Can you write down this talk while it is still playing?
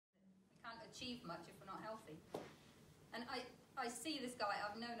achieve much if we're not healthy. And I see this guy,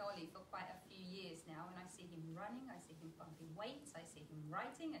 I've known Ollie for quite a few years now, and I see him running, I see him pumping weights, I see him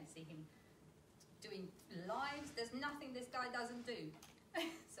writing, I see him doing lives. There's nothing this guy doesn't do.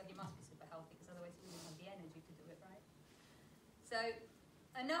 So he must be super healthy, because otherwise he wouldn't have the energy to do it, right? So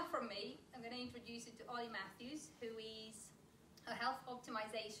enough from me. I'm going to introduce you to Ollie Matthews, who is a health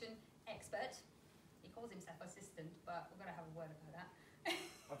optimization expert. He calls himself assistant, but we're going to have a word about that.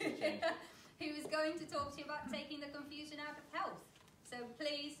 Who is going to talk to you about taking the confusion out of health. So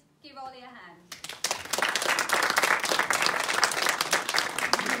please give Ollie a hand.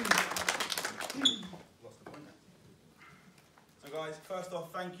 Lost the point there. So guys, first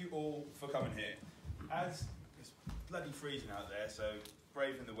off, thank you all for coming here. As it's bloody freezing out there, so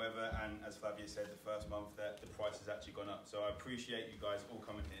braving the weather, and as Flavia said, the first month that the price has actually gone up. So I appreciate you guys all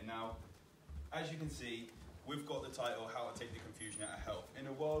coming here. Now, as you can see, we've got the title, How to Take the Confusion Out of Health. In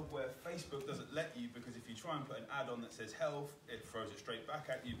a world where Facebook doesn't let you, because if you try and put an ad on that says health, it throws it straight back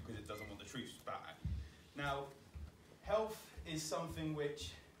at you because it doesn't want the truth spat at you. Now, health is something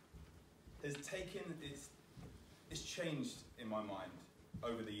which has taken, it's changed in my mind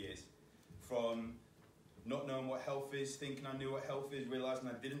over the years. From not knowing what health is, thinking I knew what health is, realising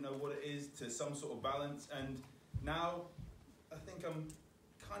I didn't know what it is, to some sort of balance. And now I think I'm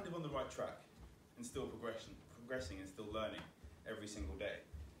kind of on the right track and still progressing and still learning every single day.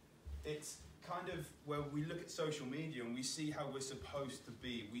 It's kind of where we look at social media and we see how we're supposed to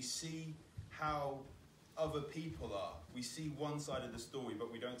be. We see how other people are. We see one side of the story,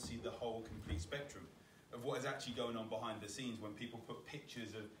 but we don't see the whole complete spectrum of what is actually going on behind the scenes when people put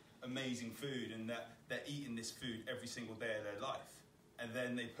pictures of amazing food and that they're eating this food every single day of their life. And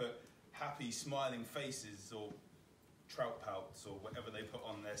then they put happy, smiling faces or trout pouts or whatever they put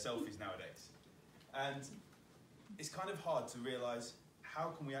on their selfies nowadays. And it's kind of hard to realise how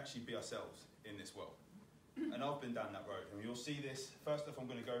can we actually be ourselves in this world. And I've been down that road, and you'll see this. First off, I'm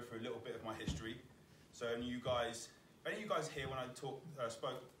going to go through a little bit of my history. So any of you guys here when I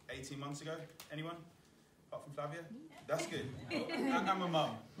spoke 18 months ago? Anyone? Apart from Flavia? That's good. And my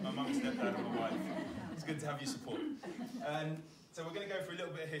mum. My mum, stepdad, and my wife. It's good to have your support. And so we're going to go through a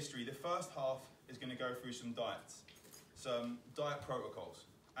little bit of history. The first half is going to go through some diets, some diet protocols.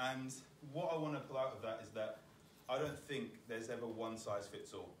 And what I want to pull out of that is that I don't think there's ever one size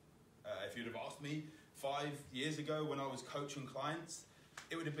fits all. If you'd have asked me 5 years ago when I was coaching clients,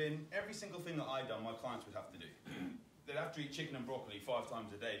 it would have been every single thing that I'd done, my clients would have to do. They'd have to eat chicken and broccoli 5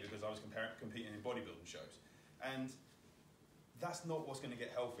 times a day because I was competing in bodybuilding shows. And that's not what's going to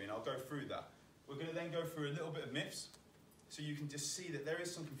get healthy, and I'll go through that. We're going to then go through a little bit of myths, so you can just see that there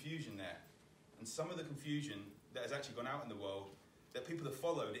is some confusion there. And some of the confusion that has actually gone out in the world that people have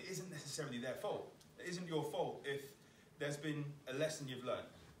followed, it isn't necessarily their fault. It isn't your fault if there's been a lesson you've learned,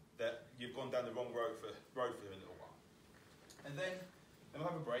 that you've gone down the wrong road for a little while. And then we'll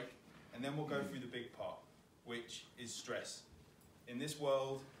have a break, and then we'll go through the big part, which is stress. In this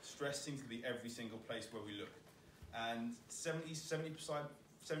world, stress seems to be every single place where we look. And 75%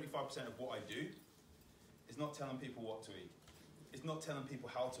 of what I do is not telling people what to eat. It's not telling people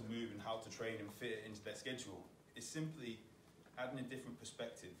how to move and how to train and fit it into their schedule. It's simply adding a different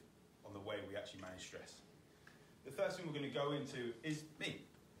perspective on the way we actually manage stress. The first thing we're going to go into is me.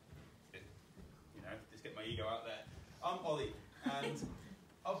 You know, just get my ego out there. I'm Ollie, and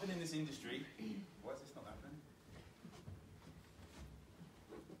I've been in this industry. Why is this not happening?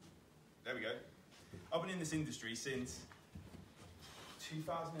 There we go. I've been in this industry since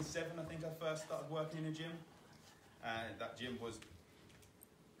 2007, I think I first started working in a gym. And that gym was,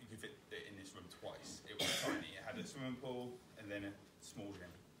 you could fit it in this room twice. It was tiny. It had a swimming pool and then a small gym.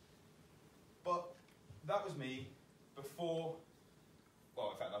 But that was me before,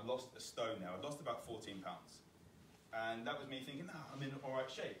 well, in fact, I've lost a stone now. I've lost about 14 pounds. And that was me thinking, I'm in all right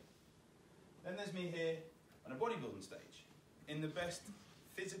shape. Then there's me here on a bodybuilding stage, in the best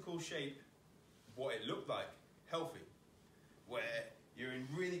physical shape, what it looked like, healthy, where you're in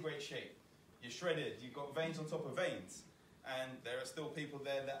really great shape. You're shredded, you've got veins on top of veins. And there are still people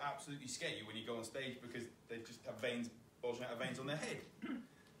there that absolutely scare you when you go on stage because they just have veins, bulging out of veins on their head.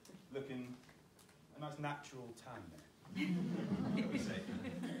 Looking a nice natural tan there, shall we say.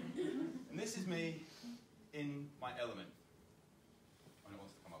 And this is me in my element. When it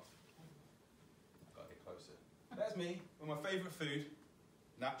wants to come off. I've got to get closer. That's me with my favourite food,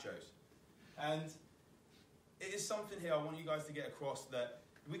 nachos. And it is something here I want you guys to get across, that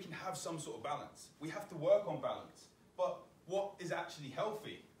we can have some sort of balance. We have to work on balance. But what is actually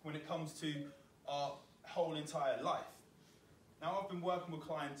healthy when it comes to our whole entire life? Now, I've been working with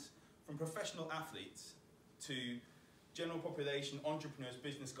clients from professional athletes to general population, entrepreneurs,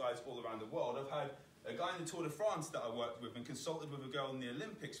 business guys all around the world. I've had a guy in the Tour de France that I worked with and consulted with a girl in the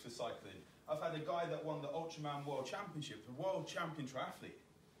Olympics for cycling. I've had a guy that won the Ultraman World Championship, the world champion triathlete.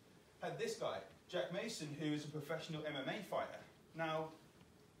 Had this guy, Jack Mason, who is a professional MMA fighter. Now,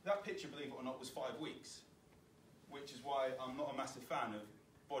 that picture, believe it or not, was 5 weeks, which is why I'm not a massive fan of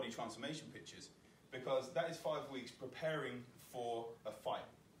body transformation pictures, because that is 5 weeks preparing for a fight.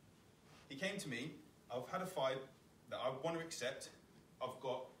 He came to me, I've had a fight that I want to accept, I've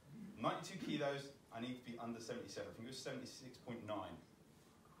got 92 kilos, I need to be under 77, I think it was 76.9.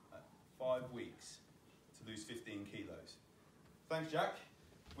 5 weeks to lose 15 kilos. Thanks, Jack.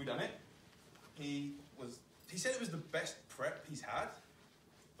 We done it. He said it was the best prep he's had,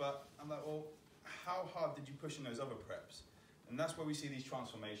 but I'm like, well, how hard did you push in those other preps? And that's where we see these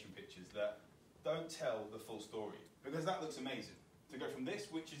transformation pictures that don't tell the full story, because that looks amazing. To go from this,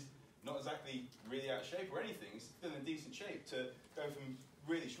 which is not exactly really out of shape or anything, it's still in decent shape, to go from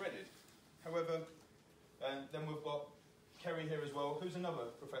really shredded. However, then we've got Kerry here as well, who's another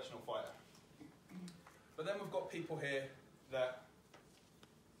professional fighter. But then we've got people here that,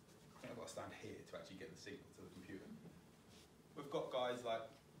 I think I've got to stand here to actually get the signal to the computer. We've got guys like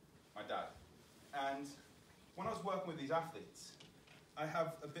my dad. And when I was working with these athletes, I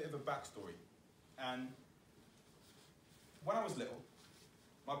have a bit of a backstory. And when I was little,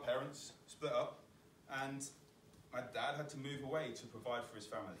 my parents split up and my dad had to move away to provide for his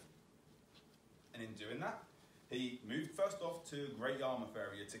family. And in doing that, he moved first off to Great Yarmouth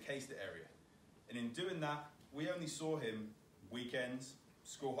area, to Caister area. And in doing that, we only saw him weekends,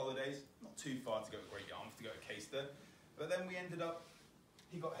 school holidays, not too far to go to Great Yarmouth, to go to Caister. But then we ended up,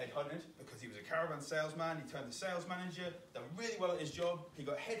 he got headhunted because he was a caravan salesman, he turned to sales manager, done really well at his job. He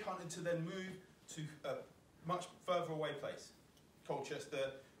got headhunted to then move to a much further away place,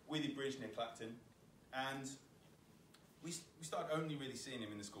 Colchester, Wheelie Bridge near Clapton. And we started only really seeing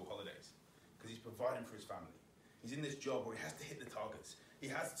him in the school holidays because he's providing for his family. He's in this job where he has to hit the targets. He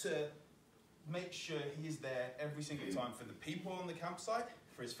has to make sure he is there every single time for the people on the campsite,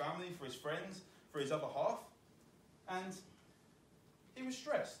 for his family, for his friends, for his other half. And he was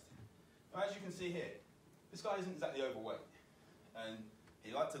stressed. Now, as you can see here, this guy isn't exactly overweight. And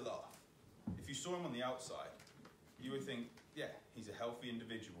he liked to laugh. If you saw him on the outside, you would think, yeah, he's a healthy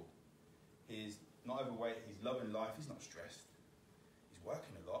individual. He's not overweight, he's loving life, he's not stressed. He's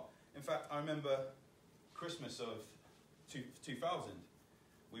working a lot. In fact, I remember Christmas of 2000,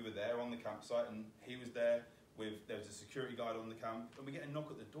 we were there on the campsite and he was there with, there was a security guard on the camp, and we get a knock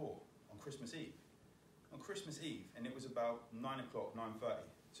at the door on Christmas Eve. On Christmas Eve, and it was about 9 o'clock, 9:30.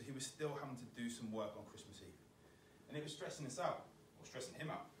 So he was still having to do some work on Christmas Eve. And it was stressing us out, or stressing him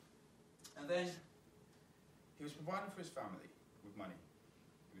out. And then he was providing for his family with money.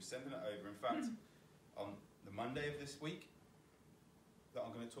 He was sending it over. In fact, on the Monday of this week that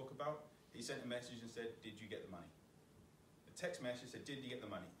I'm going to talk about, he sent a message and said, "Did you get the money?" The text message said, "Did you get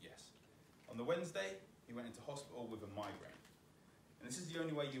the money?" Yes. On the Wednesday, he went into hospital with a migraine. And this is the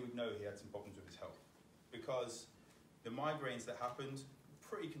only way you would know he had some problems with his health, because the migraines that happened were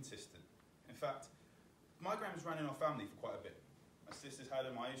pretty consistent. In fact, migraines ran in our family for quite a bit. My sisters had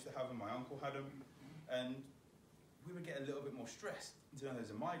them, I used to have them, my uncle had them, and we would get a little bit more stressed to know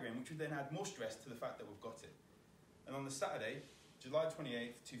there's a migraine, which would then add more stress to the fact that we've got it. And on the Saturday, July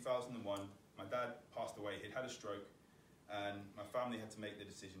 28th, 2001, my dad passed away. He'd had a stroke, and my family had to make the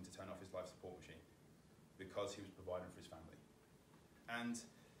decision to turn off his life support machine because he was providing for his family. And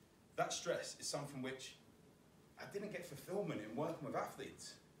that stress is something which I didn't get fulfillment in working with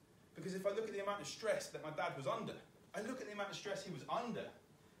athletes. Because if I look at the amount of stress that my dad was under, I look at the amount of stress he was under,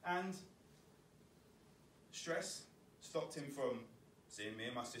 and stress stopped him from seeing me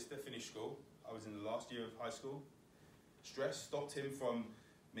and my sister finish school. I was in the last year of high school. Stress stopped him from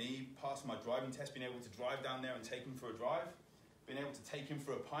me passing my driving test, being able to drive down there and take him for a drive, being able to take him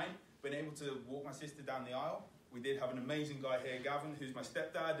for a pint, being able to walk my sister down the aisle. We did have an amazing guy here, Gavin, who's my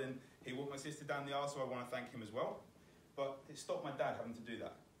stepdad, and he walked my sister down the aisle, so I want to thank him as well. But it stopped my dad having to do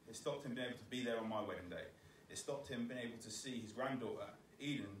that. It stopped him being able to be there on my wedding day. It stopped him being able to see his granddaughter,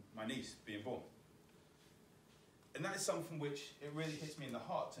 Eden, my niece, being born. And that is something which it really hits me in the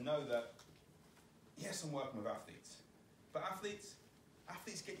heart to know that, yes, I'm working with athletes, but athletes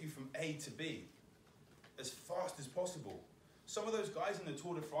get you from A to B as fast as possible. Some of those guys in the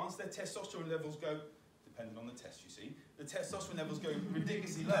Tour de France, their testosterone levels go, depending on the test you see, the testosterone levels go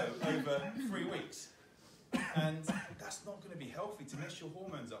ridiculously low over 3 weeks. And that's not going to be healthy to mess your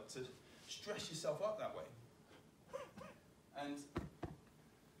hormones up, to stress yourself up that way. And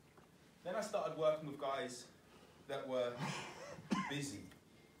then I started working with guys that were busy,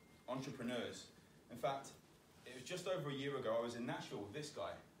 entrepreneurs. In fact, it was just over a year ago, I was in Nashville with this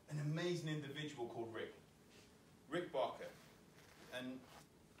guy, an amazing individual called Rick Barker. And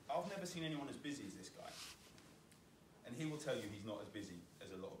I've never seen anyone as busy as this guy. And he will tell you he's not as busy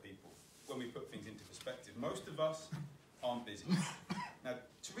as a lot of people. When we put things into perspective, most of us aren't busy. Now,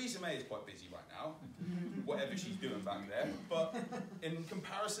 Theresa May is quite busy right now, whatever she's doing back there. But in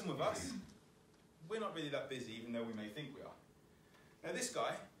comparison with us, we're not really that busy, even though we may think we are. Now, this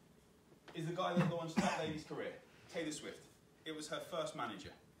guy is the guy that launched that lady's career, Taylor Swift. It was her first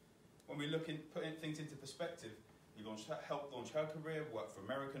manager. When we look in, putting things into perspective, he helped launch her career, worked for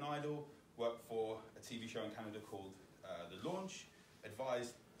American Idol, worked for a TV show in Canada called The Launch,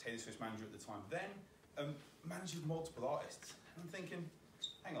 advised Taylor Swift's manager at the time then, manages multiple artists. And I'm thinking,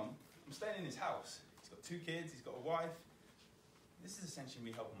 hang on, I'm staying in his house. He's got 2 kids, he's got a wife. This is essentially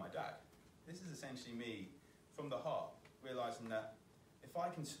me helping my dad. This is essentially me, from the heart, realising that if I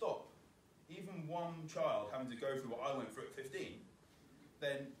can stop even one child having to go through what I went through at 15,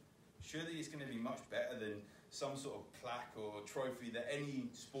 then surely it's going to be much better than some sort of plaque or trophy that any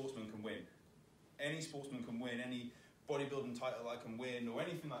sportsman can win. Any sportsman can win, any bodybuilding title I can win, or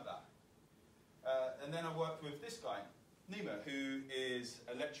anything like that. And then I worked with this guy, Nima, who is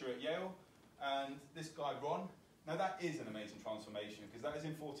a lecturer at Yale, and this guy, Ron. Now that is an amazing transformation, because that is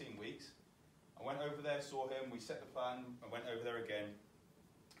in 14 weeks. I went over there, saw him, we set the plan, I went over there again.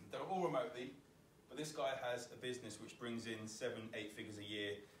 They're all remotely, but this guy has a business which brings in 7-8 figures a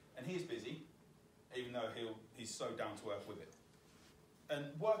year, and he's busy, even though he's so down to earth with it. And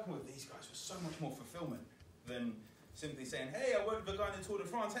working with these guys was so much more fulfillment than simply saying, hey, I worked with a guy in the Tour de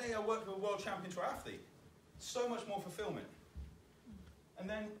France, hey, I worked with a world champion triathlete. So much more fulfillment. And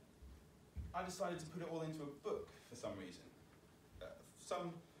then I decided to put it all into a book for some reason.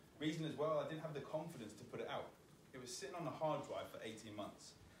 Some reason as well, I didn't have the confidence to put it out. It was sitting on a hard drive for 18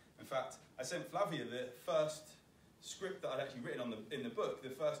 months. In fact, I sent Flavia the first script that I'd actually written in the book, the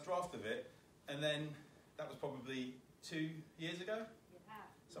first draft of it, and then that was probably 2 years ago? Yeah.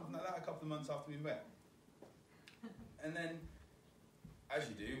 Something like that, a couple of months after we met. And then, as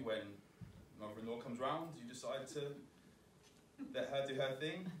you do, when mother-in-law comes round, you decide to let her do her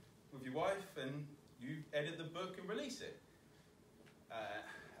thing with your wife, and you edit the book and release it.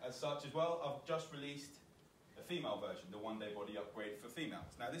 As such as well, I've just released a female version, the one-day body upgrade for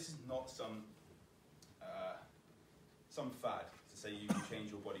females. Now, this is not some fad to say you can change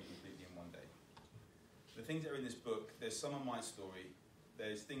your body completely in one day. The things that are in this book, there's some of my story,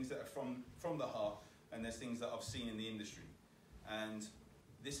 there's things that are from the heart, and there's things that I've seen in the industry. And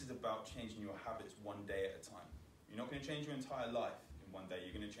this is about changing your habits one day at a time. You're not going to change your entire life in one day,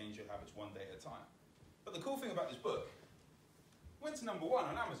 you're going to change your habits one day at a time. But the cool thing about this book, went to #1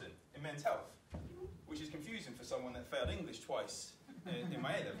 on Amazon in men's health, which is confusing for someone that failed English twice in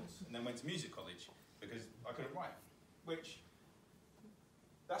my A-levels and then went to music college because I couldn't write. Which,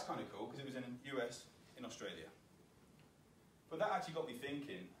 that's kind of cool because it was in the US, in Australia. But that actually got me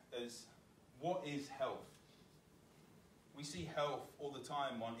thinking as, what is health? We see health all the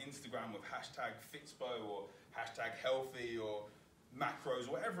time on Instagram with #Fitspo or #healthy or macros,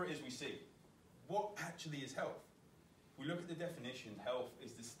 whatever it is we see. What actually is health? If we look at the definition, health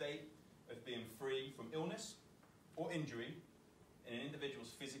is the state of being free from illness or injury in an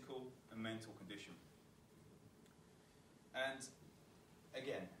individual's physical and mental condition. And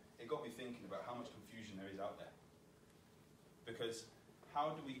again, it got me thinking about how much confusion there is out there. Because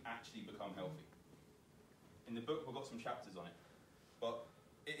how do we actually become healthy? In the book, we've got some chapters on it, but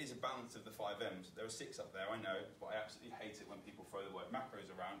it is a balance of the 5 M's. There are 6 up there, I know, but I absolutely hate it when people throw the word macros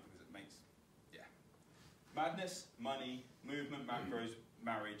around because it makes, madness, money, movement, macros,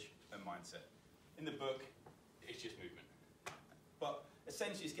 marriage, and mindset. In the book, it's just movement. But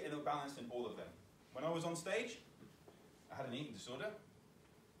essentially, it's getting a balance in all of them. When I was on stage, I had an eating disorder.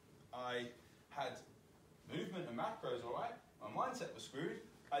 I had movement and macros, all right. My mindset was screwed.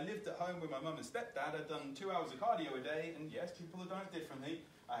 I lived at home with my mum and stepdad. I'd done 2 hours of cardio a day, and yes, people have done it differently.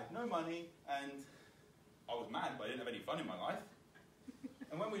 I had no money, and I was mad, but I didn't have any fun in my life.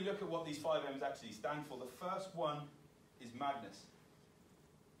 And when we look at what these 5 M's actually stand for, the first one is madness.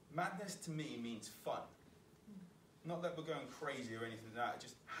 Madness to me means fun. Not that we're going crazy or anything like that,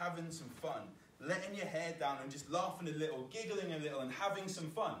 just having some fun. Letting your hair down and just laughing a little, giggling a little, and having some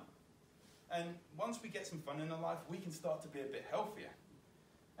fun. And once we get some fun in our life, we can start to be a bit healthier.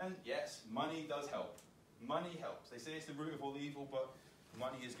 And yes, money does help. Money helps. They say it's the root of all evil, but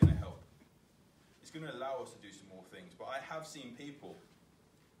money is going to help. It's going to allow us to do some more things. But I have seen people,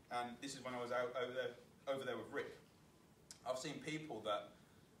 and this is when I was over there with Rick, I've seen people that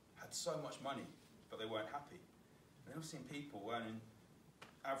had so much money, but they weren't happy. And I've seen people earning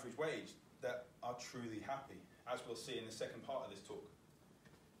average wage that are truly happy. as we'll see in the second part of this talk.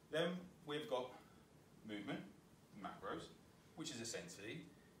 Then we've got movement, macros, which is essentially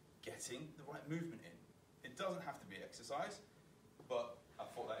getting the right movement in. It doesn't have to be exercise, but I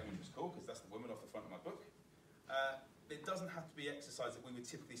thought that image was cool because that's the woman off the front of my book. It doesn't have to be exercise that we would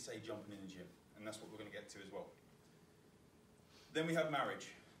typically say jumping in the gym, and that's what we're going to get to as well. Then we have marriage.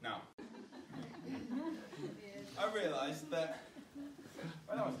 Now, I realised that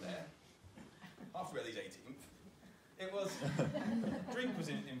when I was there, after Ellie's 18th, it was, drink was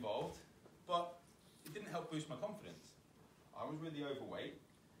involved, but it didn't help boost my confidence. I was really overweight,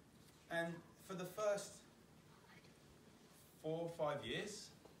 and for the first 4 or 5 years,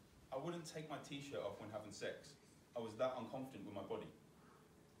 I wouldn't take my t-shirt off when having sex. I was that unconfident with my body.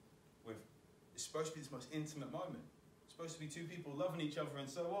 It's supposed to be this most intimate moment. It's supposed to be two people loving each other and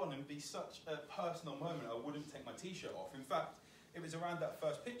so on, and be such a personal moment. I wouldn't take my t-shirt off. In fact, it was around that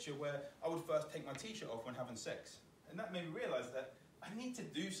first picture where I would first take my t-shirt off when having sex. And that made me realise that I need to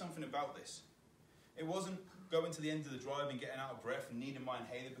do something about this. It wasn't going to the end of the drive and getting out of breath and needing my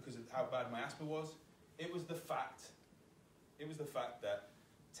inhaler because of how bad my asthma was. It was the fact that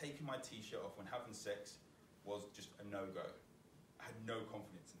taking my t-shirt off when having sex was just a no-go. I had no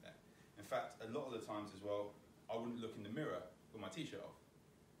confidence in that. In fact, a lot of the times as well, I wouldn't look in the mirror with my t-shirt off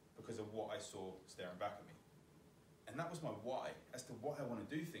because of what I saw staring back at me. And that was my why, as to why I want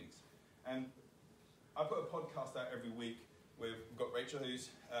to do things. And I put a podcast out every week with, we've got Rachel, who's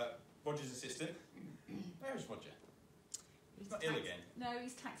Roger's assistant. Where is Roger? He's not ill again. No,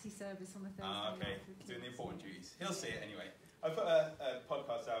 he's taxi service on the Thursday. Okay, doing the important duties. He'll see it anyway. I put a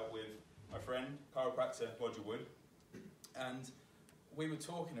podcast out with my friend, chiropractor Roger Wood, and we were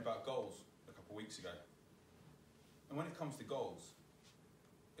talking about goals a couple of weeks ago. And when it comes to goals,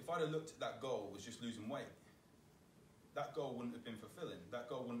 if I'd have looked at that goal as just losing weight, that goal wouldn't have been fulfilling. That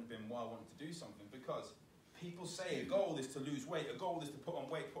goal wouldn't have been why I wanted to do something, because people say a goal is to lose weight, a goal is to put on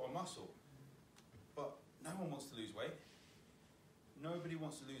weight, put on muscle. But no one wants to lose weight. Nobody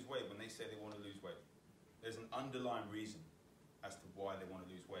wants to lose weight when they say they want to lose weight. There's an underlying reason as to why they want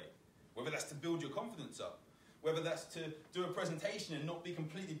to lose weight. Whether that's to build your confidence up, whether that's to do a presentation and not be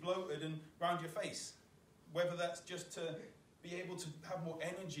completely bloated and round your face, whether that's just to be able to have more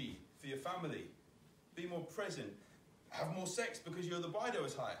energy for your family, be more present, have more sex because your libido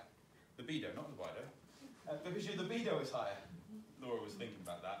is higher. Libido, not libido. Because your libido is higher. Laura was thinking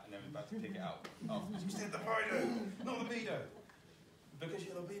about that and then was about to pick it out. Oh, you said libido, not libido. Because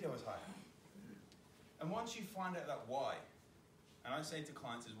your libido is higher. And once you find out that why, and I say to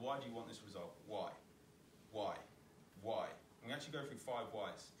clients is, why do you want this result? Why? Why? Why? And we actually go through 5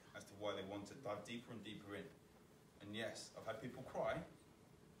 whys as to why they want to dive deeper and deeper in. And yes, I've had people cry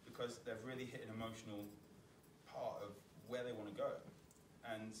because they've really hit an emotional part of where they want to go.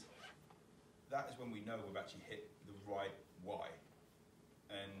 And that is when we know we've actually hit the right why.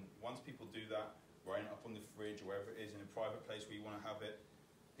 And once people do that, writing it up on the fridge or wherever it is in a private place where you want to have it,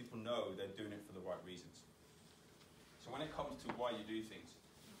 people know they're doing it for the right reasons. So when it comes to why you do things,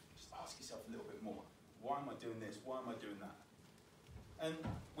 just ask yourself a little bit more. Why am I doing this? Why am I doing that? And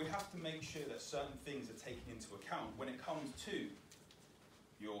we have to make sure that certain things are taken into account when it comes to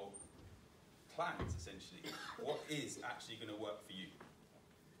your plans, essentially. What is actually going to work for you?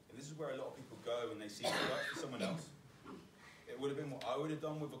 And this is where a lot of people go and they see it work for someone else. It would have been what I would have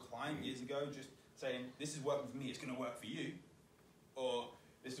done with a client years ago, just saying, this is working for me, it's going to work for you. Or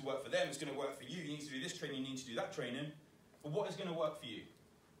this is work for them, it's going to work for you. You need to do this training, you need to do that training. But what is going to work for you?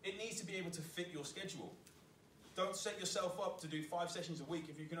 It needs to be able to fit your schedule. Don't set yourself up to do 5 sessions a week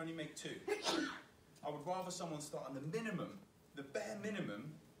if you can only make 2. I would rather someone start on the minimum, the bare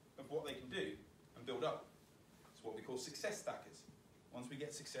minimum of what they can do and build up. It's what we call success stackers. Once we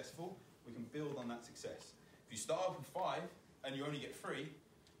get successful, we can build on that success. If you start off with 5 and you only get 3,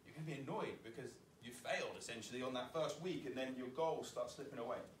 you're going to be annoyed because you failed essentially on that first week and then your goals start slipping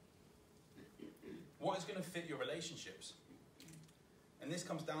away. What is going to fit your relationships? And this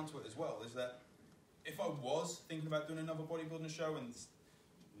comes down to it as well, is that if I was thinking about doing another bodybuilding show, and it's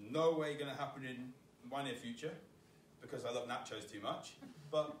no way going to happen in my near future, because I love nachos too much,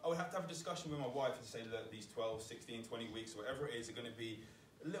 but I would have to have a discussion with my wife and say, look, these 12, 16, 20 weeks, whatever it is, are going to be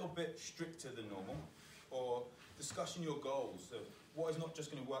a little bit stricter than normal, or discussing your goals of what is not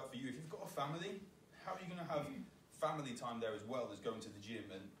just going to work for you. If you've got a family, how are you going to have family time there as well as going to the gym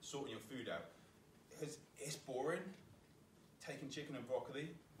and sorting your food out? Because it's boring taking chicken and broccoli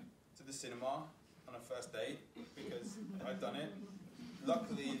to the cinema on a first date, because I've done it.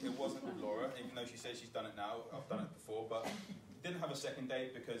 Luckily, it wasn't with Laura, even though she says she's done it now. I've done it before, but didn't have a second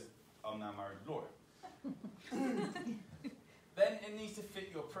date because I'm now married to Laura. Then it needs to fit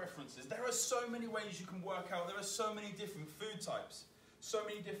your preferences. There are so many ways you can work out. There are so many different food types, so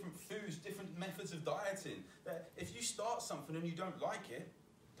many different foods, different methods of dieting. That if you start something and you don't like it,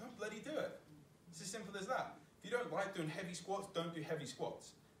 don't bloody do it. It's as simple as that. If you don't like doing heavy squats, don't do heavy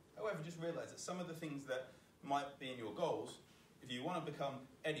squats. However, just realise that some of the things that might be in your goals, if you want to become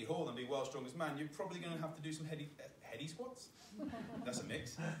Eddie Hall and be world's strongest man, you're probably going to have to do some heady squats. That's a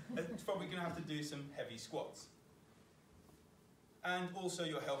mix. It's probably going to have to do some heavy squats. And also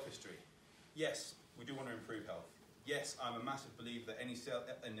your health history. Yes, we do want to improve health. Yes, I'm a massive believer that any cell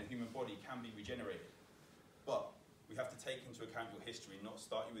in the human body can be regenerated. But we have to take into account your history, not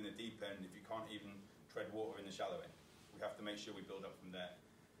start you in the deep end if you can't even tread water in the shallow end. We have to make sure we build up from there.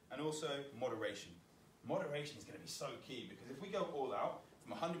 And also moderation. Moderation is going to be so key, because if we go all out,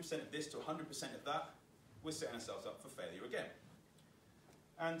 from 100% of this to 100% of that, we're setting ourselves up for failure again.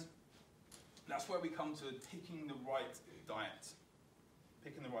 And that's where we come to picking the right diet.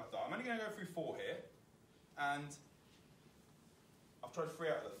 Picking the right diet. I'm only going to go through 4 here, and I've tried 3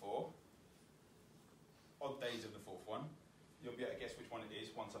 out of the 4. Odd days of the 4th one. You'll be able to guess which one it is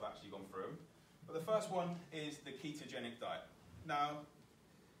once I've actually gone through them. But the first one is the ketogenic diet. Now,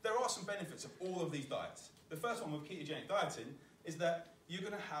 there are some benefits of all of these diets. The first one with ketogenic dieting is that you're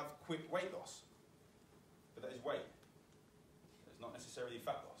going to have quick weight loss. But that is weight. It's not necessarily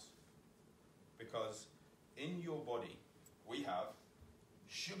fat loss. Because in your body, we have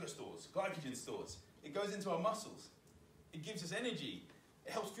sugar stores, glycogen stores. It goes into our muscles. It gives us energy.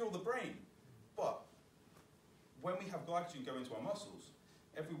 It helps fuel the brain. But when we have glycogen go into our muscles,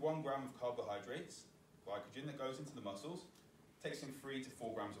 every 1 gram of carbohydrates, glycogen that goes into the muscles, takes in 3 to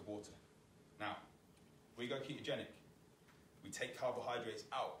 4 grams of water. Now, we go ketogenic. We take carbohydrates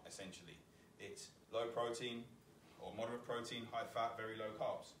out, essentially. It's low protein or moderate protein, high fat, very low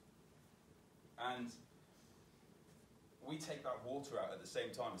carbs. And we take that water out at the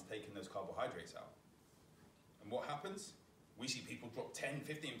same time as taking those carbohydrates out. And what happens? We see people drop 10,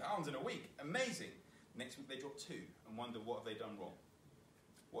 15 pounds in a week. Amazing. Next week they drop 2 and wonder what have they done wrong.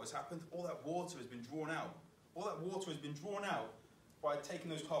 What has happened? All that water has been drawn out. All that water has been drawn out by taking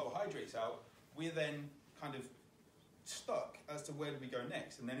those carbohydrates out. We're then kind of stuck as to where do we go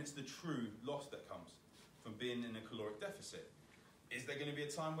next. And then it's the true loss that comes from being in a caloric deficit. Is there going to be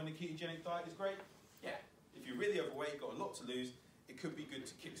a time when a ketogenic diet is great? Yeah. If you're really overweight, got a lot to lose, it could be good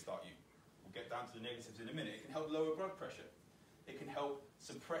to kickstart you. We'll get down to the negatives in a minute. It can help lower blood pressure. It can help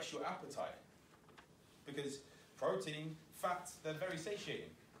suppress your appetite. Because protein, fats, they're very satiating.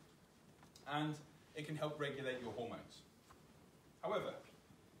 And it can help regulate your hormones. However,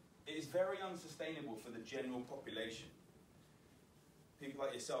 it is very unsustainable for the general population. People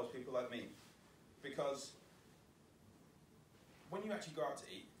like yourselves, people like me. Because when you actually go out to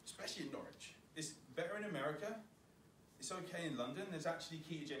eat, especially in Norwich, it's better in America, it's okay in London, there's actually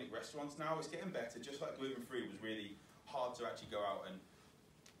ketogenic restaurants now, it's getting better, just like gluten-free was really hard to actually go out and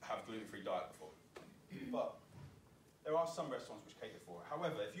have gluten-free diet before. But there are some restaurants which cater for it.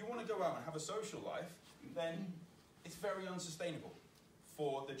 However, if you want to go out and have a social life, then it's very unsustainable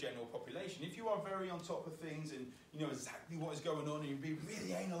for the general population. If you are very on top of things and you know exactly what is going on and you be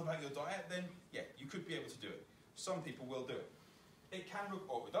really anal about your diet, then yeah, you could be able to do it. Some people will do it. It can,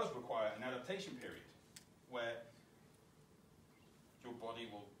 or it does require an adaptation period where your body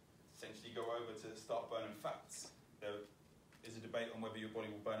will essentially go over to start burning fats. There is a debate on whether your body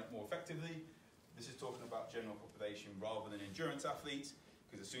will burn it more effectively. This is talking about general population rather than endurance athletes,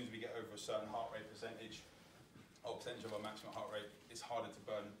 because as soon as we get over a certain heart rate percentage, or percentage of our maximum heart rate, it's harder to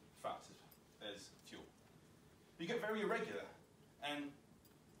burn fats as fuel. But you get very irregular, and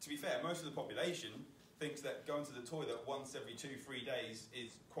to be fair, most of the population thinks that going to the toilet once every 2-3 days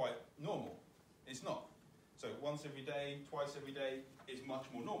is quite normal. It's not. So once every day, twice every day is much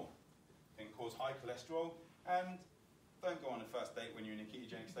more normal. It can cause high cholesterol, and don't go on a first date when you're in a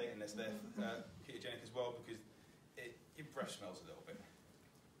ketogenic state unless they're ketogenic as well, because your breath smells a little bit.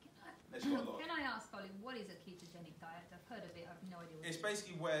 Can I ask, Ollie, what is a ketogenic diet? I've heard of it, I have no idea what it's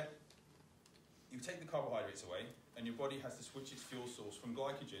basically where you take the carbohydrates away and your body has to switch its fuel source from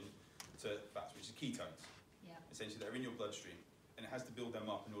glycogen to fats, which is ketones. Yeah. Essentially, they're in your bloodstream, and it has to build them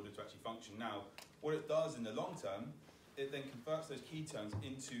up in order to actually function. Now, what it does in the long term, it then converts those ketones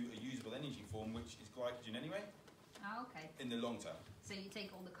into a usable energy form, which is glycogen anyway. Oh, okay. In the long term. So you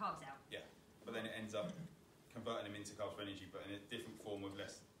take all the carbs out? Yeah, but then it ends up converting them into carbs for energy, but in a different form with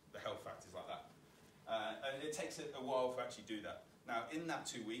less the health factors like that. And it takes a while to actually do that. Now, in that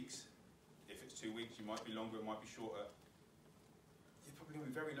 2 weeks, if it's 2 weeks, you might be longer, it might be shorter, you're probably going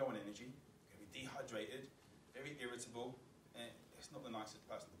to be very low on energy, you're going to be dehydrated, very irritable, and it's not the nicest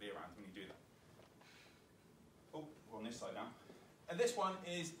person to be around when you do that. Oh, we're on this side now. And this one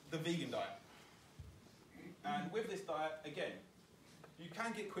is the vegan diet. And with this diet, again, you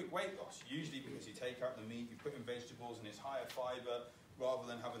can get quick weight loss, usually because you take out the meat, you put in vegetables, and it's higher fibre rather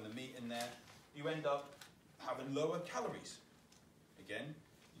than having the meat in there. You end up having lower calories. Again,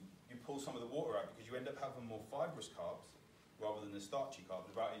 you pull some of the water out because you end up having more fibrous carbs rather than the starchy carbs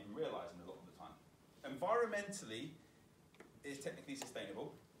without even realising a lot of the time. Environmentally, it's technically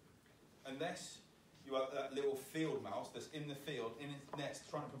sustainable unless you have that little field mouse that's in the field, in its nest,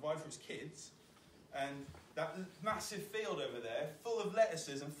 trying to provide for its kids, and that massive field over there, full of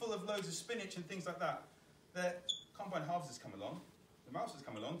lettuces and full of loads of spinach and things like that, the combine harvesters come along, the mouse has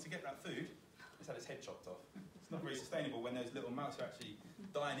come along to get that food, it's had its head chopped off. It's not very sustainable when those little mice are actually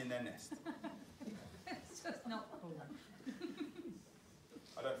dying in their nest. It's just not cool.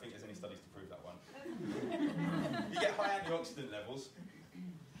 I don't think there's any studies to prove that one. You get high antioxidant levels,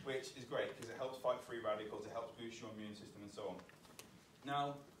 which is great because it helps fight free radicals, it helps boost your immune system and so on.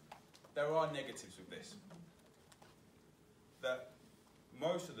 Now, there are negatives with this. That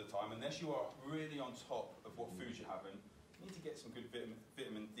most of the time, unless you are really on top of what foods you're having, you need to get some good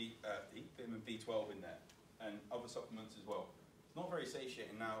vitamin B12 in there, and other supplements as well. It's not very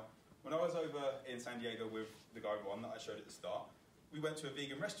satiating. Now, when I was over in San Diego with the guy Ron that I showed at the start, we went to a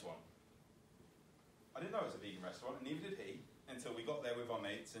vegan restaurant. I didn't know it was a vegan restaurant, and neither did he, until we got there with our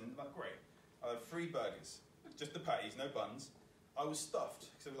mates, and like, great. I had 3 burgers, just the patties, no buns. I was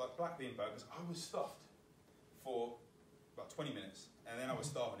stuffed, because it was like black bean burgers. I was stuffed for about 20 minutes, and then I was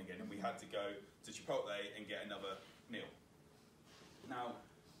starving again, and we had to go to Chipotle and get another meal. Now,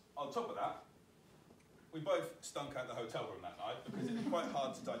 on top of that, we both stunk out the hotel room that night, because it was quite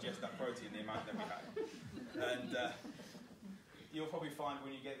hard to digest that protein, the amount that we had. And you'll probably find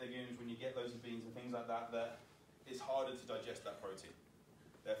when you get legumes, when you get loads of beans and things like that, that it's harder to digest that protein.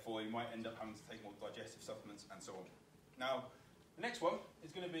 Therefore, you might end up having to take more digestive supplements and so on. Now, the next one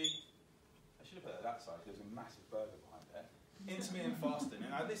is going to be, I should have put it that side, there's a massive burger behind there, intermittent fasting.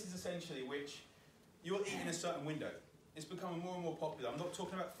 And now this is essentially which you'll eat in a certain window. It's becoming more and more popular. I'm not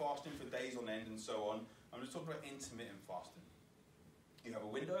talking about fasting for days on end and so on. I'm just talking about intermittent fasting. You have a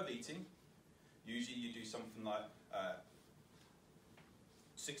window of eating. Usually you do something like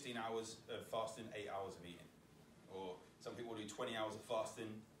 16 hours of fasting, 8 hours of eating. Or some people do 20 hours of fasting,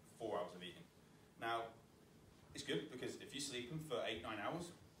 4 hours of eating. Now, it's good because if you're sleeping for 8, 9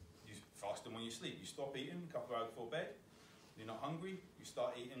 hours, you fasting when you sleep. You stop eating a couple of hours before bed. You're not hungry. You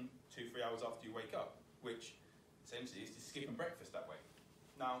start eating 2, 3 hours after you wake up, which essentially is just skipping breakfast that way.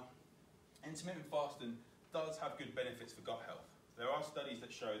 Now, intermittent fasting does have good benefits for gut health. There are studies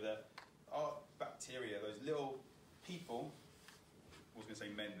that show that our bacteria, those little people, I was going to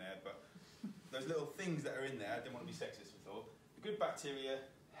say men there, but those little things that are in there, I didn't want to be sexist at all, the good bacteria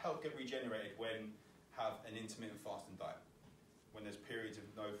help get regenerated when have an intermittent fasting diet. When there's periods of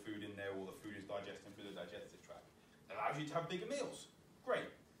no food in there, or the food is digesting through the digestive tract. It allows you to have bigger meals. Great.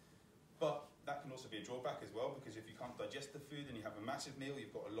 But that can also be a drawback as well, because if you can't digest the food and you have a massive meal,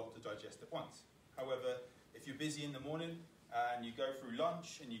 you've got a lot to digest at once. However, if you're busy in the morning and you go through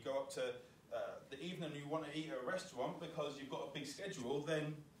lunch and you go up to the evening and you want to eat at a restaurant because you've got a big schedule,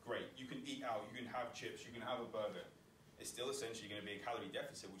 then great. You can eat out, you can have chips, you can have a burger. It's still essentially going to be a calorie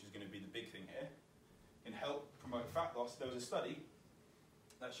deficit, which is going to be the big thing here. Can help promote fat loss. There was a study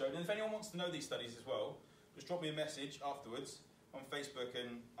that showed, and if anyone wants to know these studies as well, just drop me a message afterwards on Facebook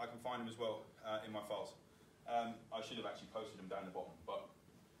and I can find them as well in my files. I should have actually posted them down the bottom, but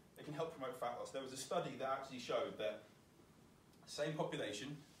they can help promote fat loss. There was a study that actually showed that same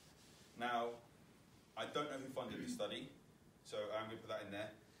population, now I don't know who funded the study, so I'm going to put that in there,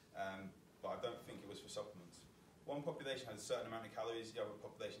 but I don't think it was for supplements. One population had a certain amount of calories, the other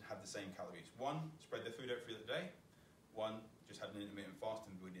population had the same calories. One spread their food out through the day, one just had an intermittent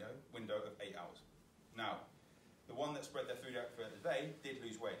fasting window of 8 hours. Now, the one that spread their food out throughout the day did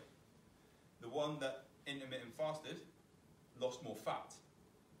lose weight. The one that intermittent fasted lost more fat.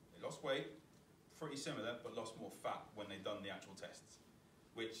 They lost weight, pretty similar, but lost more fat when they'd done the actual tests,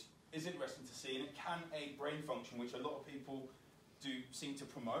 which is interesting to see, and it can aid brain function, which a lot of people do seem to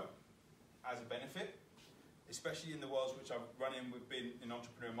promote as a benefit, especially in the worlds which I've run in, we've been in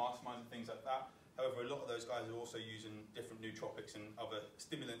entrepreneur masterminds and things like that. However, a lot of those guys are also using different nootropics and other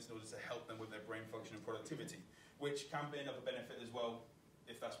stimulants in order to help them with their brain function and productivity, which can be another benefit as well,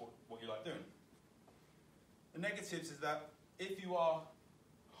 if that's what you like doing. The negatives is that if you are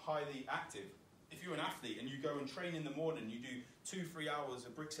highly active, if you're an athlete and you go and train in the morning, you do 2-3 hours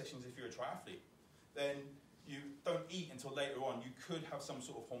of brick sessions if you're a triathlete, then you don't eat until later on. You could have some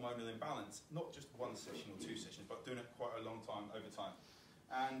sort of hormonal imbalance, not just 1 session or 2 sessions, but doing it quite a long time over time.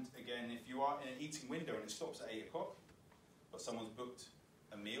 And again, if you are in an eating window and it stops at 8 o'clock, but someone's booked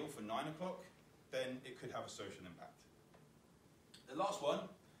a meal for 9 o'clock, then it could have a social impact. The last one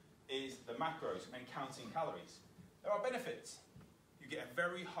is the macros and counting calories. There are benefits. You get a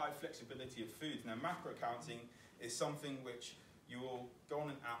very high flexibility of foods. Now, macro counting is something which you will go on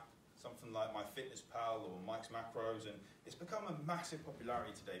an app, something like MyFitnessPal or Mike's Macros, and it's become a massive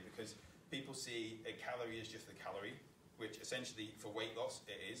popularity today because people see a calorie as just a calorie, which essentially for weight loss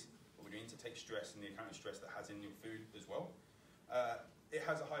it is, but we need to take stress and the amount of stress that has in your food as well. It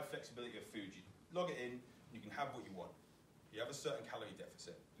has a high flexibility of food. You log it in, you can have what you want. You have a certain calorie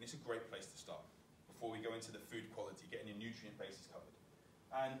deficit, and it's a great place to start before we go into the food quality, getting your nutrient bases covered.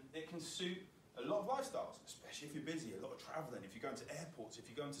 And it can suit a lot of lifestyles, especially if you're busy, a lot of traveling, if you're going to airports,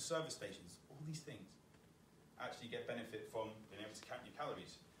 if you're going to service stations, all these things actually get benefit from being able to count your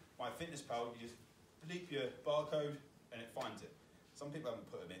calories. MyFitnessPal, you just bleep your barcode and it finds it. Some people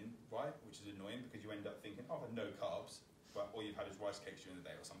haven't put them in, right, which is annoying because you end up thinking, oh, I've had no carbs, but all you've had is rice cakes during the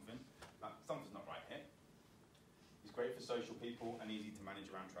day or something. Like, something's not right here. It's great for social people and easy to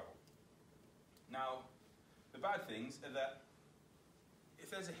manage around travel. Now, the bad things are that if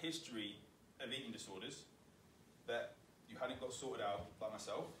there's a history of eating disorders that you hadn't got sorted out like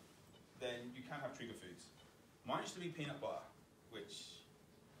myself, then you can have trigger foods. Mine used to be peanut butter, which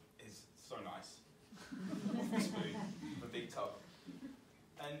is so nice. Off the spoon, with a big tub.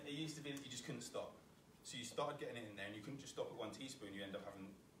 And it used to be that you just couldn't stop. So you started getting it in there and you couldn't just stop at 1 teaspoon, you end up having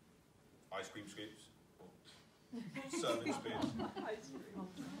ice cream scoops or serving spoons.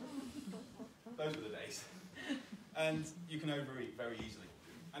 Those were the days. And you can overeat very easily.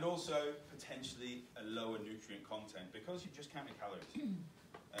 And also, potentially, a lower nutrient content because you're just counting calories.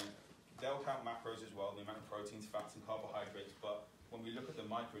 And they'll count macros as well, the amount of proteins, fats, and carbohydrates. But when we look at the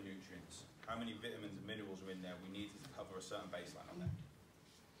micronutrients, how many vitamins and minerals are in there, we need to cover a certain baseline on there.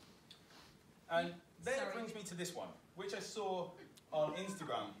 And then it brings me to this one, which I saw on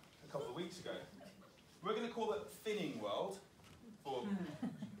Instagram a couple of weeks ago. We're going to call it Thinning World, for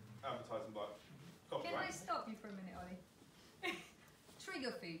advertising by copyright. Can I stop you for a minute, Ollie?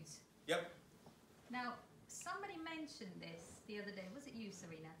 Trigger foods. Yep. Now, somebody mentioned this the other day. Was it you,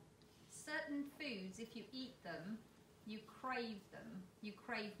 Serena? Certain foods, if you eat them, you crave them. You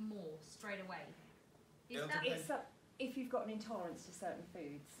crave more straight away. Is that it's if you've got an intolerance to certain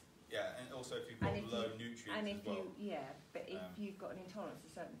foods. Yeah, and also if you've got low nutrients and if as well. But if you've got an intolerance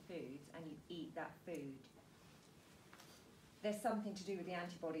to certain foods and you eat that food, there's something to do with the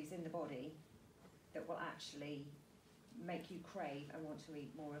antibodies in the body that will actually make you crave and want to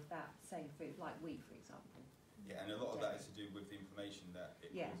eat more of that same food, like wheat, for example. Yeah, and a lot of that is to do with the inflammation that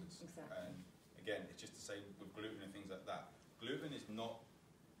it causes. Exactly. And again, it's just to say with gluten and things like that, gluten is not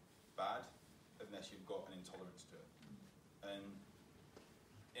bad unless you've got an intolerance to it. And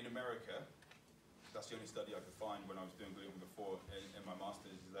in America, that's the only study I could find when I was doing gluten before in my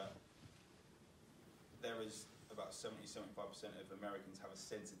master's, is that there is about 70-75% of Americans have a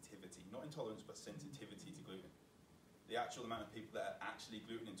sensitivity, not intolerance, but sensitivity to gluten. The actual amount of people that are actually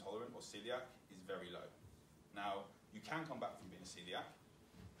gluten intolerant or celiac is very low. Now, you can come back from being a celiac.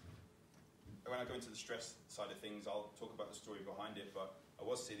 When I go into the stress side of things, I'll talk about the story behind it, but I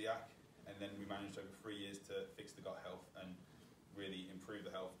was celiac, and then we managed over 3 years to fix the gut health and really improve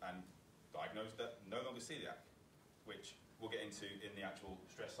the health, and diagnosed that no longer celiac, which we'll get into in the actual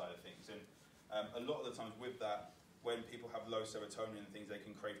stress side of things. And a lot of the times with that, when people have low serotonin and things, they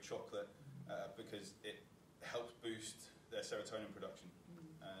can crave chocolate because it helps boost their serotonin production.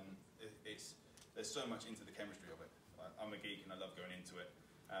 And there's so much into the chemistry of it. I'm a geek and I love going into it.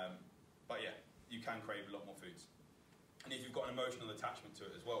 But yeah, you can crave a lot more foods. And if you've got an emotional attachment to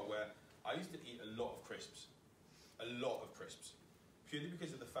it as well, where I used to eat a lot of crisps, purely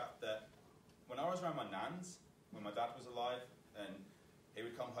because of the fact that when I was around my nans, when my dad was alive, and he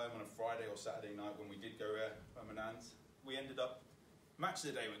would come home on a Friday or Saturday night when we did go around my nans, we ended up, match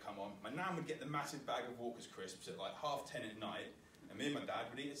of the day would come on, my nan would get the massive bag of Walker's crisps at like 10:30 at night, and me and my dad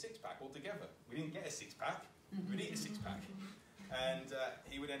would eat a 6-pack all together. We didn't get a 6-pack, we'd eat a 6-pack. And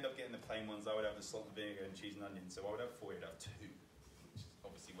he would end up getting the plain ones. I would have the salt and vinegar and cheese and onion. So I would have 4, he'd have 2, which is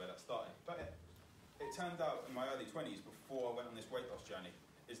obviously where that started. But it turned out in my early 20s, before I went on this weight loss journey,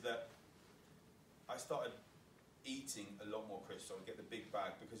 is that I started eating a lot more crisps. So I would get the big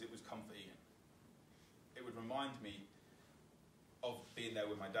bag because it was comfort eating. It would remind me of being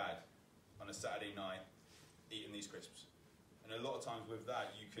there with my dad on a Saturday night eating these crisps. And a lot of times with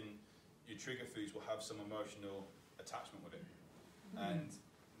that, your trigger foods will have some emotional attachment with it. And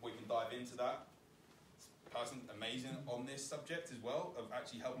we can dive into that. Person amazing on this subject as well, of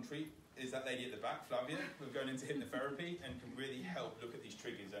actually helping treat, is that lady at the back, Flavia, who's going into hypnotherapy and can really help look at these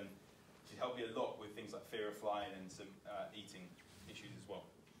triggers. And which has helped me a lot with things like fear of flying and some eating issues as well.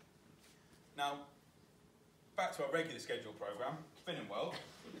 Now, back to our regular schedule program, spinning world.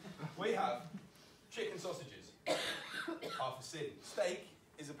 We have chicken sausages, half a sin. Steak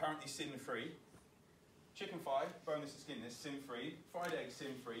is apparently sin-free. Chicken thigh, boneless and skinless, sin-free. Fried eggs,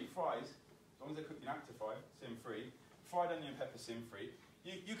 sin-free. Fries, as long as they're cooked in actified, sin-free. Fried onion and pepper, sin-free.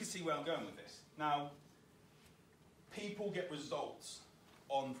 You can see where I'm going with this. Now, people get results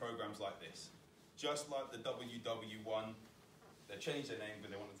on programs like this. Just like the WW one, they changed their name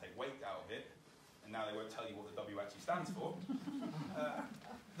because they want to take weight out of it, and now they won't tell you what the W actually stands for.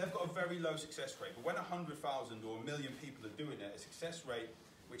 They've got a very low success rate, but when 100,000 or 1 million people are doing it, a success rate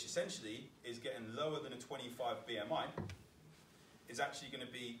which essentially is getting lower than a 25 BMI, is actually going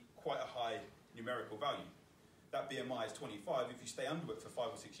to be quite a high numerical value. That BMI is 25. If you stay under it for 5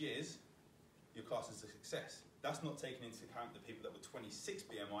 or 6 years, your class is a success. That's not taking into account the people that were 26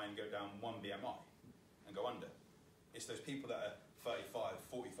 BMI and go down 1 BMI and go under. It's those people that are 35,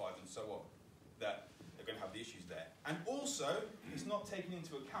 45 and so on that are going to have the issues there. And also, it's not taking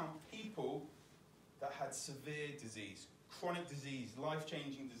into account people that had severe disease, chronic disease,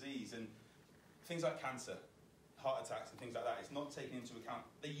 life-changing disease, and things like cancer, heart attacks and things like that. It's not taken into account.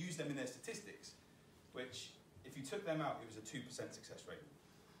 They use them in their statistics, which, if you took them out, it was a 2% success rate.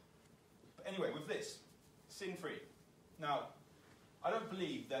 But anyway, with this, sin-free. Now, I don't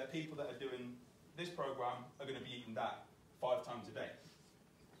believe that people that are doing this program are going to be eating that 5 times a day.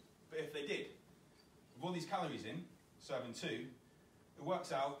 But if they did, with all these calories in, serving 2, it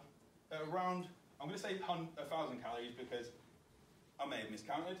works out at around, I'm going to say 1,000 calories because I may have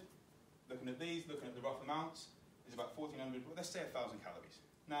miscounted. Looking at these, looking at the rough amounts, it's about 1,400, well, let's say 1,000 calories.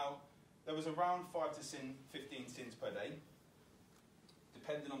 Now, there was around 5 to 15 sins per day,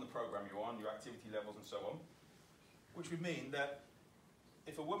 depending on the program you're on, your activity levels and so on, which would mean that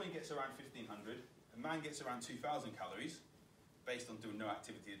if a woman gets around 1,500, a man gets around 2,000 calories, based on doing no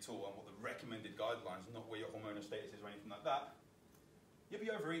activity at all and what the recommended guidelines, not where your hormonal status is or anything like that, you'll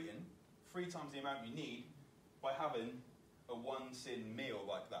be overeating 3 times the amount you need by having a 1 sin meal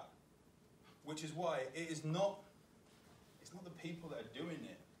like that. Which is why it's not the people that are doing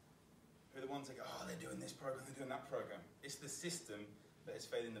it who are the ones that go, oh, they're doing this program, they're doing that program. It's the system that is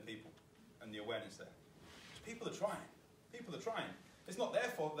failing the people and the awareness there. Because people are trying. People are trying. It's not their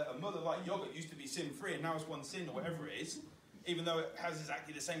fault that a mother like yogurt used to be sin-free and now it's 1 sin or whatever it is, even though it has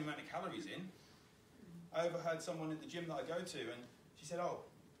exactly the same amount of calories in. I overheard someone at the gym that I go to and she said, oh,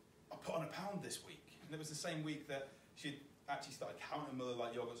 I put on 1 pound this week. And it was the same week that she'd actually started counting Mother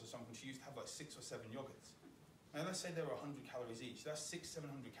Light yogurts or something. She used to have like 6 or 7 yogurts. Now let's say they were 100 calories each. That's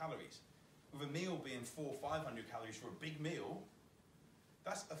 600-700 calories. With a meal being 400-500 calories for a big meal,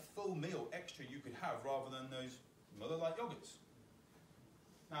 that's a full meal extra you could have rather than those Mother Light yogurts.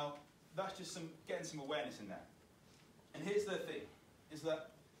 Now, that's just getting some awareness in there. And here's the thing, is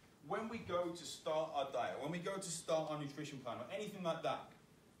that when we go to start our diet, when we go to start our nutrition plan or anything like that,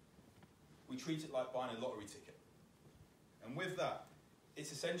 we treat it like buying a lottery ticket. And with that,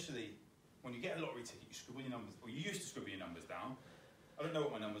 it's essentially, when you get a lottery ticket, you scribble your numbers, or you used to scribble your numbers down. I don't know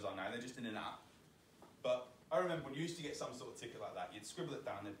what my numbers are now, they're just in an app. But I remember when you used to get some sort of ticket like that, you'd scribble it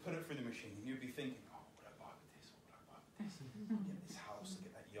down, they'd put it through the machine, and you'd be thinking, oh, what would I buy with this? What would I buy with this? Get this house,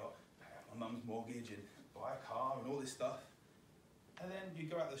 get that yacht, pay out my mum's mortgage, and buy a car, and all this stuff. And then you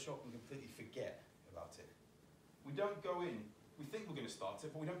go out of the shop and completely forget about it. We don't go in, we think we're going to start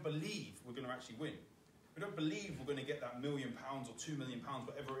it, but we don't believe we're going to actually win. We don't believe we're going to get that £1 million or £2 million,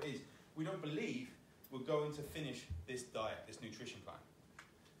 whatever it is. We don't believe we're going to finish this diet, this nutrition plan.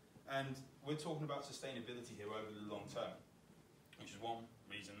 And we're talking about sustainability here over the long term, which is one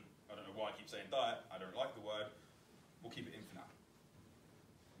reason, I don't know why I keep saying diet, I don't like the word, we'll keep it in for now.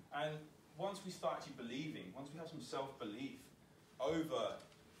 And once we start actually believing, once we have some self-belief over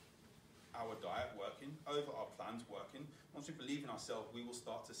our diet working, over our plans working, once we believe in ourselves, we will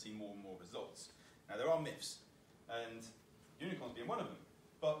start to see more and more results. Now, there are myths, and unicorns being one of them,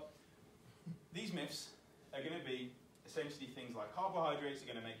 but these myths are going to be essentially things like carbohydrates are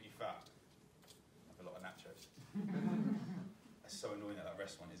going to make you fat. I have a lot of nachos. That's so annoying that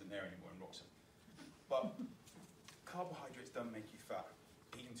restaurant isn't there anymore in Wroxham. But carbohydrates don't make you fat.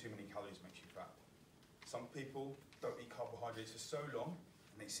 Eating too many calories makes you fat. Some people don't eat carbohydrates for so long,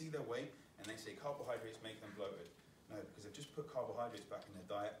 and they see their weight, and they say carbohydrates make them bloated. No, because they've just put carbohydrates back in their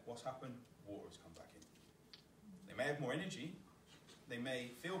diet. What's happened? Water has come back in. They may have more energy, they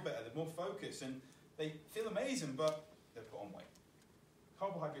may feel better, they're more focused, and they feel amazing, but they're put on weight.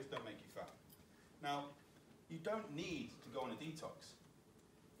 Carbohydrates don't make you fat. Now, you don't need to go on a detox.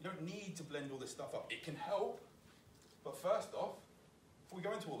 You don't need to blend all this stuff up. It can help, but first off, before we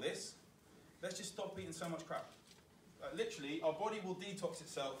go into all this, let's just stop eating so much crap. Literally, our body will detox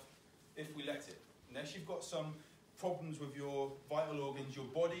itself if we let it. Unless you've got some problems with your vital organs, your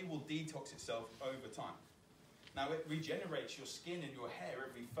body will detox itself over time. Now, it regenerates your skin and your hair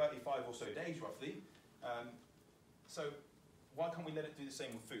every 35 or so days, roughly. So why can't we let it do the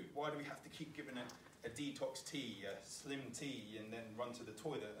same with food? Why do we have to keep giving it a detox tea, a slim tea, and then run to the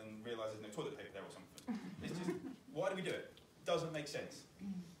toilet and realise there's no toilet paper there or something? It's just, why do we do it? Doesn't make sense.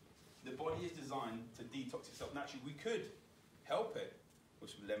 The body is designed to detox itself naturally. We could help it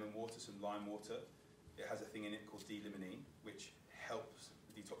with some lemon water, some lime water. It has a thing in it called D-limonene, which helps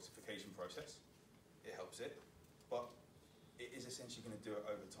the detoxification process. It helps it. But it is essentially going to do it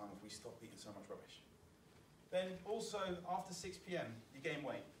over time if we stop eating so much rubbish. Then also, after 6 p.m, you gain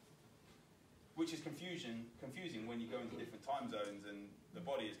weight, which is confusing when you go into different time zones and the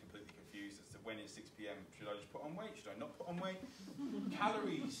body is completely confused as to when it's 6 p.m. Should I just put on weight? Should I not put on weight?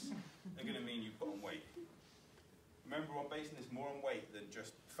 Calories are going to mean you put on weight. Remember, I'm basing this more on weight than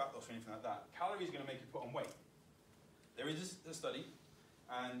just fat loss or anything like that. Calories are going to make you put on weight. There is a study,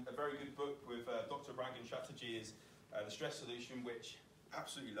 and a very good book with Dr. Rangan Chatterjee is The Stress Solution, which I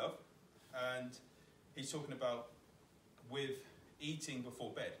absolutely love. And he's talking about with eating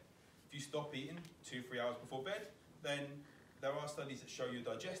before bed. If you stop eating 2-3 hours before bed, then there are studies that show your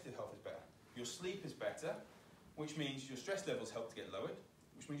digestive health is better. Your sleep is better, which means your stress levels help to get lowered,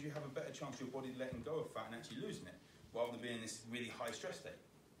 which means you have a better chance of your body letting go of fat and actually losing it, rather than being in this really high stress state.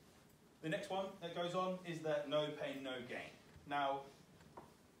 The next one that goes on is that no pain, no gain. Now,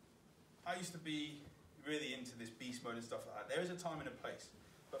 I used to be really into this beast mode and stuff like that. There is a time and a place,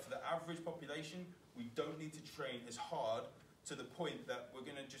 but for the average population, we don't need to train as hard to the point that we're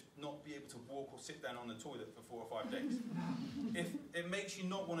going to just not be able to walk or sit down on the toilet for 4 or 5 days. If it makes you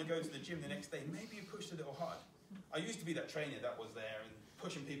not want to go to the gym the next day, maybe you pushed a little hard. I used to be that trainer that was there and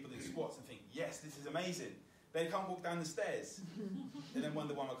pushing people in squats and think, yes, this is amazing. They can't walk down the stairs. And then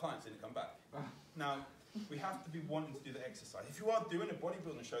wonder why my clients didn't come back. Now, we have to be wanting to do the exercise. If you are doing a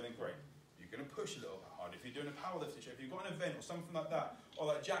bodybuilding show, then great. You're going to push a little bit harder. If you're doing a powerlifting show, if you've got an event or something like that, or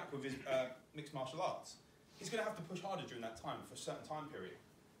like Jack with his mixed martial arts, he's going to have to push harder during that time for a certain time period.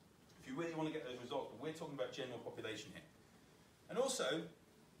 If you really want to get those results, but we're talking about general population here. And also,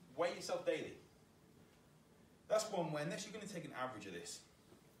 weigh yourself daily. That's one way, unless you're going to take an average of this.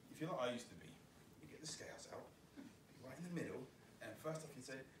 If you're like I used to be, you get the scales out, right in the middle, and first off you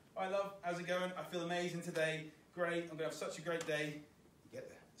say, hi love, how's it going? I feel amazing today, great, I'm going to have such a great day. You get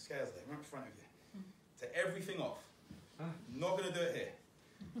there, the scales there, right in front of you. Take everything off. Not going to do it here.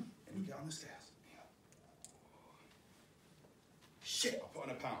 And you get on the scales. Shit, I put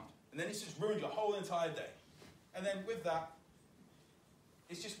on a pound. And then it's just ruined your whole entire day. And then with that,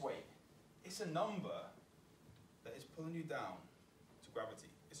 it's just weight. It's a number that is pulling you down to gravity.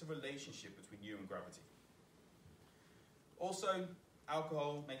 It's a relationship between you and gravity. Also,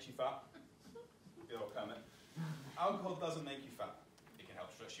 alcohol makes you fat. Good old comment. Alcohol doesn't make you fat. It can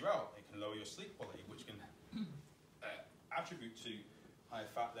help stress you out. It can lower your sleep quality, which can attribute to high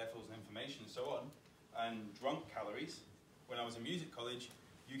fat levels and inflammation and so on. And drunk calories. When I was in music college,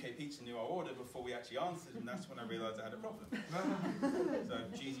 UK Pizza knew our order before we actually answered, and that's when I realised I had a problem. So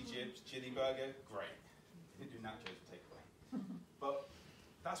cheesy chips, chili burger, great. Didn't do nachos for takeaway. But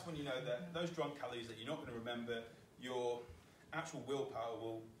that's when you know that those drunk calories that you're not going to remember, your actual willpower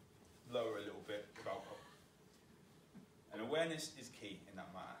will lower a little bit with alcohol. And awareness is key in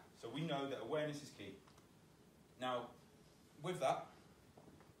that matter. So we know that awareness is key. Now, with that,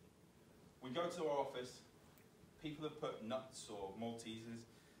 we go to our office. People have put nuts or Maltesers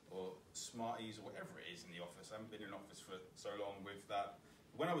or Smarties or whatever it is in the office. I haven't been in an office for so long with that.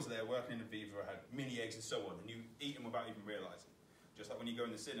 When I was there working in Aviva, I had mini eggs and so on, and you eat them without even realising. Just like when you go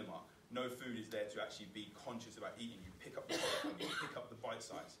in the cinema, no food is there to actually be conscious about eating. You pick up the product, you pick up the bite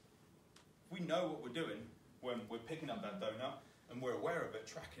size. We know what we're doing when we're picking up that donut and we're aware of it,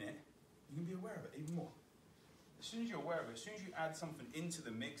 tracking it, you can be aware of it even more. As soon as you're aware of it, as soon as you add something into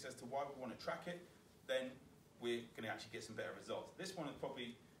the mix as to why we want to track it, then we're going to actually get some better results. This one is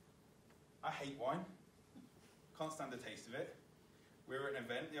probably, I hate wine. Can't stand the taste of it. We were at an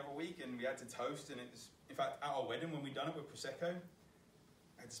event the other week and we had to toast, and it was, in fact, at our wedding when we done it with Prosecco,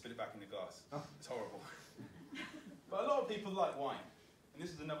 I had to spit it back in the glass. It's horrible. But a lot of people like wine. And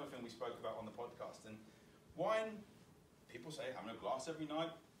this is another thing we spoke about on the podcast. And wine, people say having a glass every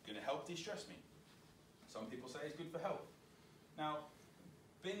night going to help de-stress me. Some people say it's good for health. Now,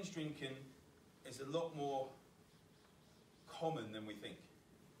 binge drinking is a lot more common than we think,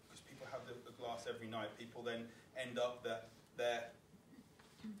 because people have a glass every night. People then end up that they're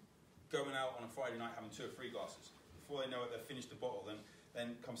going out on a Friday night having 2 or 3 glasses. Before they know it, they've finished the bottle, and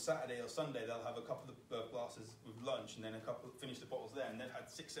Then come Saturday or Sunday, they'll have a couple of glasses with lunch, and then finish the bottles there, and they've had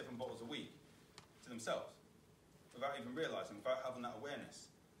 6-7 bottles a week to themselves, without even realising, without having that awareness.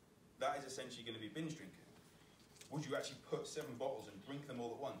 That is essentially going to be binge drinking. Would you actually put 7 bottles and drink them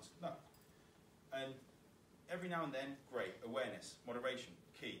all at once? No. And every now and then, great, awareness, moderation,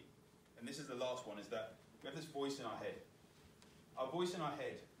 key. And this is the last one, is that we have this voice in our head. Our voice in our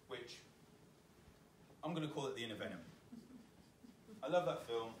head, which I'm going to call it the inner venom. I love that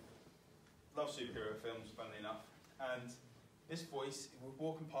film, love superhero films, funnily enough, and this voice, we're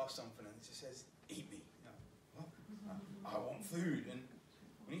walking past something and it just says, eat me. You know, what? I want food, and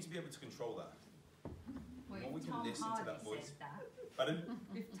we need to be able to control that. Well, The more we if can Tom listen to Hardy that voice. says that, Pardon?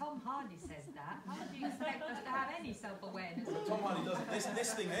 if Tom Hardy says that, how do you expect us to have any self-awareness? But Tom Hardy doesn't.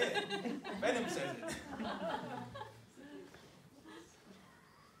 This thing here, Venom says it.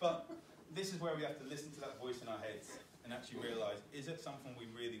 But this is where we have to listen to that voice in our heads and actually realise, is it something we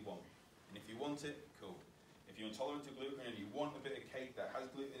really want? And if you want it, cool. If you're intolerant to gluten and you want a bit of cake that has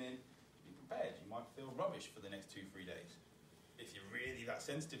gluten in, be prepared. You might feel rubbish for the next 2-3 days. If you're really that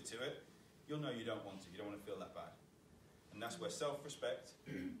sensitive to it, you'll know you don't want to. You don't want to feel that bad. And that's where self-respect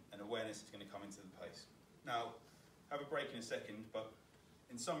and awareness is going to come into the place. Now, have a break in a second, but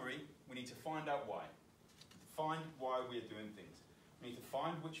in summary, we need to find out why. Find why we're doing things. We need to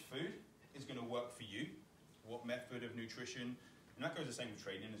find which food is going to work for you, what method of nutrition, and that goes the same with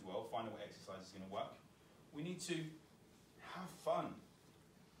training as well. Find out what exercise is going to work. We need to have fun.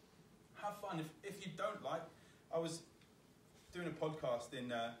 Have fun. If you don't like, I was doing a podcast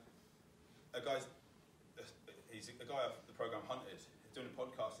in he's a guy off the program Hunted, doing a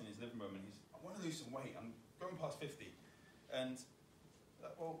podcast in his living room, and I want to lose some weight. I'm going past 50, and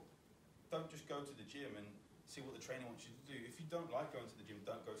like, well, don't just go to the gym and see what the trainer wants you to do. If you don't like going to the gym,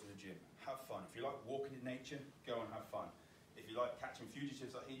 don't go to the gym. Have fun. If you like walking in nature, go and have fun. If you like catching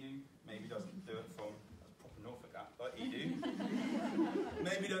fugitives like he do, maybe doesn't do it from, that's proper Norfolk that, like he do.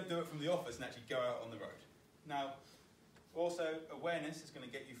 Maybe don't do it from the office and actually go out on the road. Now, also, awareness is going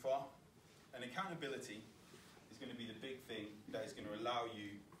to get you far, and accountability is going to be the big thing that is going to allow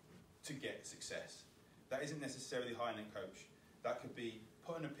you to get success. That isn't necessarily hiring a coach. That could be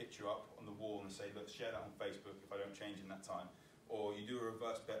putting a picture up on the wall and say, look, share that on Facebook if I don't change in that time. Or you do a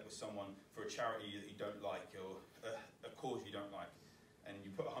reverse bet with someone for a charity that you don't like, or a cause you don't like. And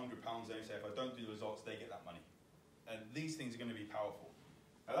you put £100 there and say, if I don't do the results, they get that money. And these things are going to be powerful.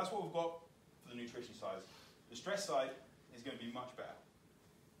 Now that's what we've got for the nutrition side. The stress side is going to be much better.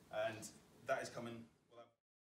 And that is coming